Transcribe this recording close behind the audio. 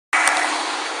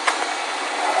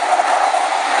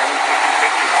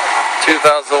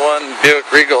2001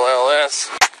 Buick Regal LS.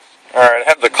 Alright, I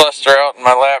have the cluster out in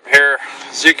my lap here.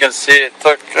 As you can see, it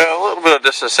took a little bit of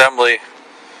disassembly.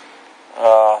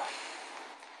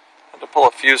 Had to pull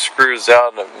a few screws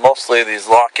out, and mostly these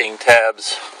locking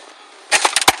tabs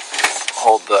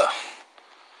hold the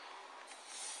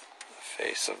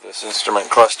face of this instrument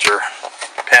cluster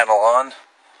panel on.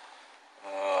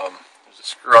 There's a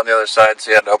screw on the other side,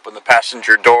 so you had to open the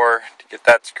passenger door to get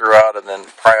that screw out and then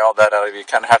pry all that out. You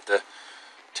kind of have to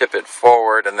tip it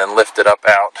forward and then lift it up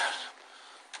out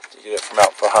to get it from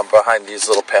out behind these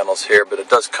little panels here, but it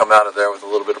does come out of there with a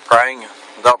little bit of prying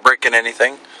without breaking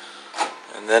anything.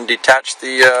 And then detach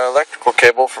the electrical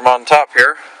cable from on top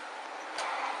here,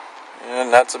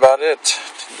 and that's about it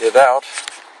to get out.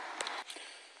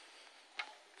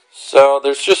 So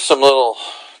there's just some little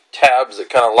tabs that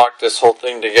kind of lock this whole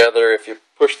thing together. If you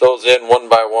push those in one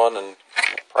by one and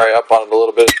pry up on it a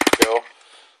little bit as you go,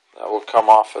 that will come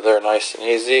off of there nice and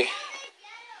easy.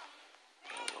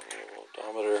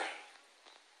 Odometer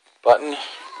button,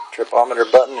 tripometer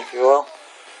button if you will.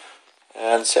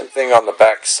 And same thing on the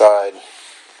back side.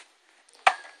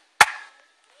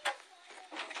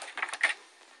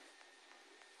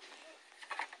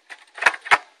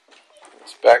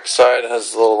 This back side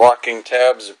has little locking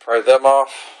tabs. You pry them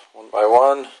off one by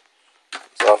one.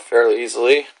 It's off fairly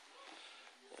easily.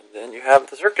 And then you have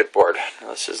the circuit board. Now,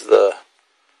 this is the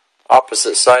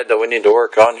opposite side that we need to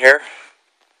work on here.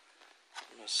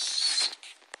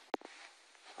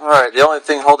 Alright, the only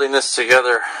thing holding this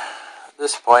together at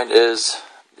this point is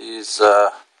these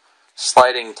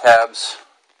sliding tabs,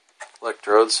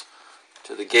 electrodes,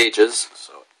 to the gauges.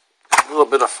 So a little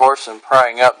bit of force and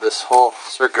prying up, this whole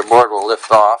circuit board will lift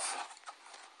off.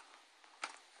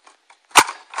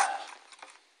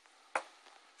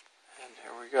 And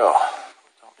here we go.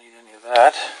 Don't need any of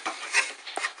that.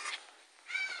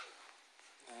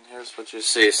 And here's what you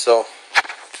see. So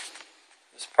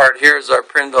this part here is our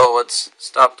prindle. It's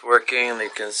stopped working, and you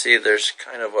can see there's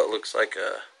kind of what looks like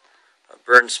a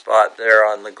burn spot there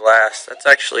on the glass. That's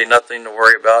actually nothing to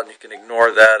worry about. You can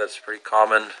ignore that. It's pretty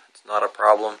common. It's not a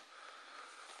problem.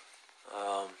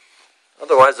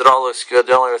 Otherwise, it all looks good.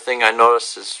 The only other thing I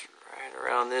noticed is right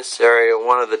around this area,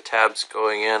 one of the tabs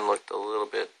going in looked a little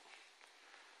bit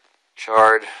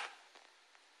charred. I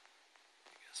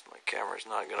guess my camera's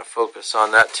not going to focus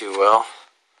on that too well.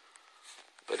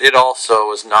 But it also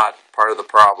was not part of the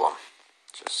problem,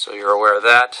 just so you're aware of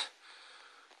that.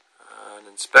 An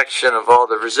inspection of all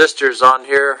the resistors on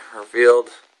here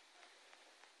revealed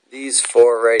these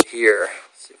four right here.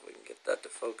 Let's see if we can get that to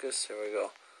focus. Here we go.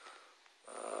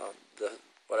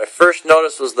 What I first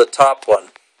noticed was the top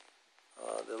one.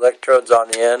 The electrodes on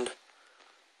the end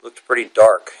looked pretty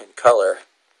dark in color.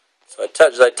 So I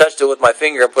touched it with my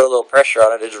finger and put a little pressure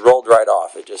on it. It just rolled right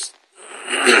off. It just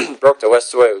broke the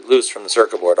rest of the way loose from the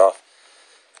circuit board off.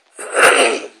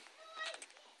 It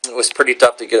was pretty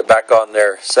tough to get it back on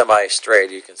there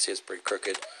semi-straight. You can see it's pretty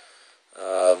crooked.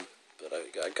 But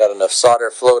I got enough solder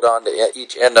flowed onto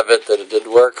each end of it that it did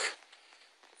work.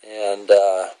 And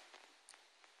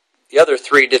the other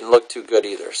three didn't look too good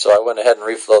either. So I went ahead and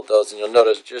reflowed those. And you'll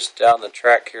notice just down the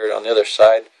track here on the other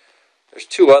side, there's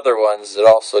two other ones that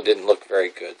also didn't look very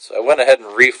good. So I went ahead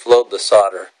and reflowed the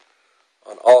solder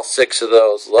on all 6 of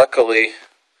those. Luckily,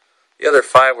 the other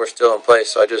 5 were still in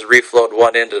place, so I just reflowed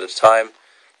one end at a time.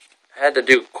 I had to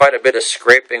do quite a bit of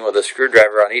scraping with a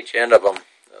screwdriver on each end of them,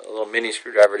 a little mini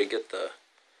screwdriver to get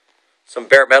some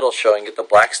bare metal showing, get the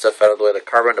black stuff out of the way, the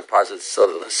carbon deposits, so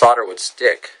that the solder would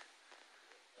stick.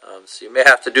 So you may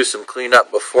have to do some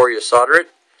cleanup before you solder it.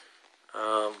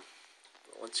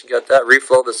 Once you got that,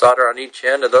 reflow the solder on each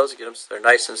end of those, get them so they're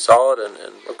nice and solid and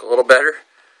look a little better.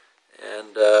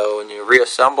 And when you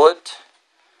reassemble it,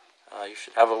 you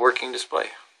should have a working display.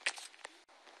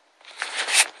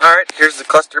 Alright, here's the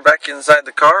cluster back inside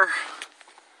the car.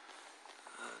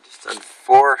 Just done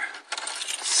 4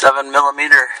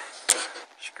 7mm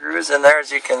screws in there,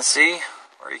 as you can see,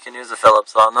 or you can use the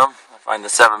Phillips on them. I find the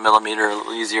 7mm a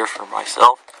little easier for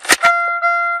myself. As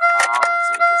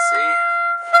you can see,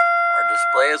 our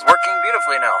display is working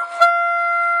beautifully now.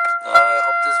 I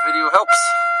hope this video helps.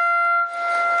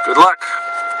 Good luck.